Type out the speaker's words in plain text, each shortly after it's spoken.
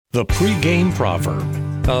The pregame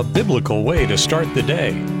proverb, a biblical way to start the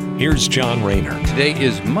day. Here's John Rayner. Today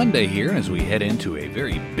is Monday here, and as we head into a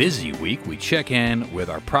very busy week, we check in with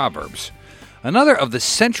our Proverbs. Another of the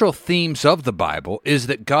central themes of the Bible is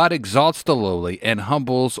that God exalts the lowly and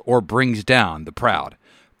humbles or brings down the proud.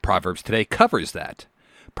 Proverbs today covers that.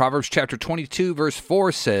 Proverbs chapter 22, verse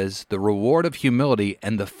 4 says, "The reward of humility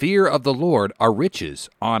and the fear of the Lord are riches,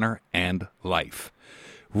 honor, and life."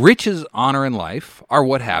 Riches, honor, and life are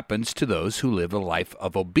what happens to those who live a life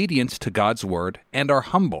of obedience to God's word and are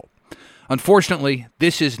humble. Unfortunately,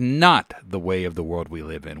 this is not the way of the world we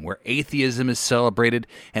live in, where atheism is celebrated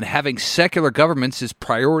and having secular governments is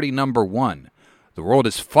priority number one. The world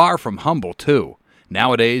is far from humble, too.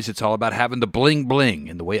 Nowadays, it's all about having the bling-bling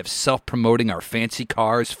in the way of self-promoting our fancy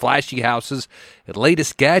cars, flashy houses, and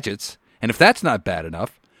latest gadgets. And if that's not bad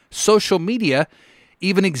enough, social media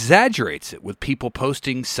even exaggerates it with people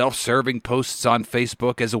posting self-serving posts on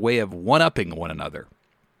Facebook as a way of one-upping one another.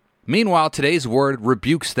 Meanwhile, today's word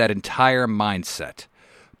rebukes that entire mindset.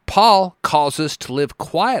 Paul calls us to live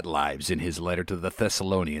quiet lives in his letter to the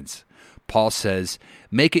Thessalonians. Paul says,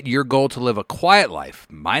 "Make it your goal to live a quiet life,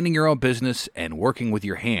 minding your own business and working with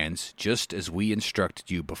your hands, just as we instructed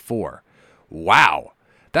you before." Wow!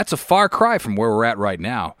 That's a far cry from where we're at right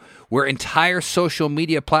now, where entire social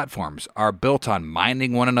media platforms are built on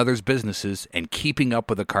minding one another's businesses and keeping up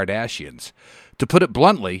with the Kardashians. To put it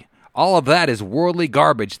bluntly, all of that is worldly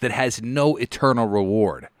garbage that has no eternal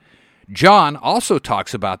reward. John also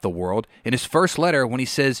talks about the world in his first letter when he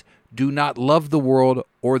says, "Do not love the world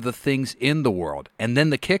or the things in the world." And then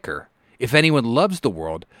the kicker, "If anyone loves the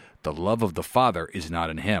world, the love of the Father is not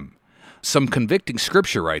in him." Some convicting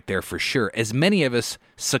scripture right there for sure, as many of us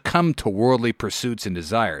succumb to worldly pursuits and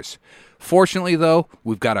desires. Fortunately, though,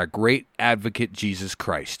 we've got our great advocate, Jesus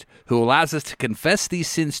Christ, who allows us to confess these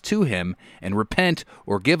sins to him and repent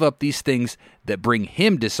or give up these things that bring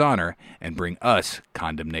him dishonor and bring us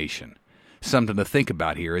condemnation. Something to think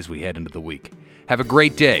about here as we head into the week. Have a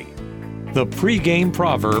great day. The pregame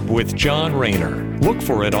proverb with John Rayner. Look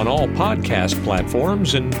for it on all podcast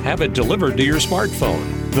platforms and have it delivered to your smartphone.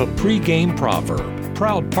 The pregame proverb,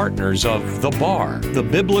 proud partners of The Bar, the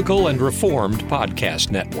Biblical and Reformed Podcast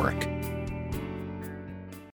Network.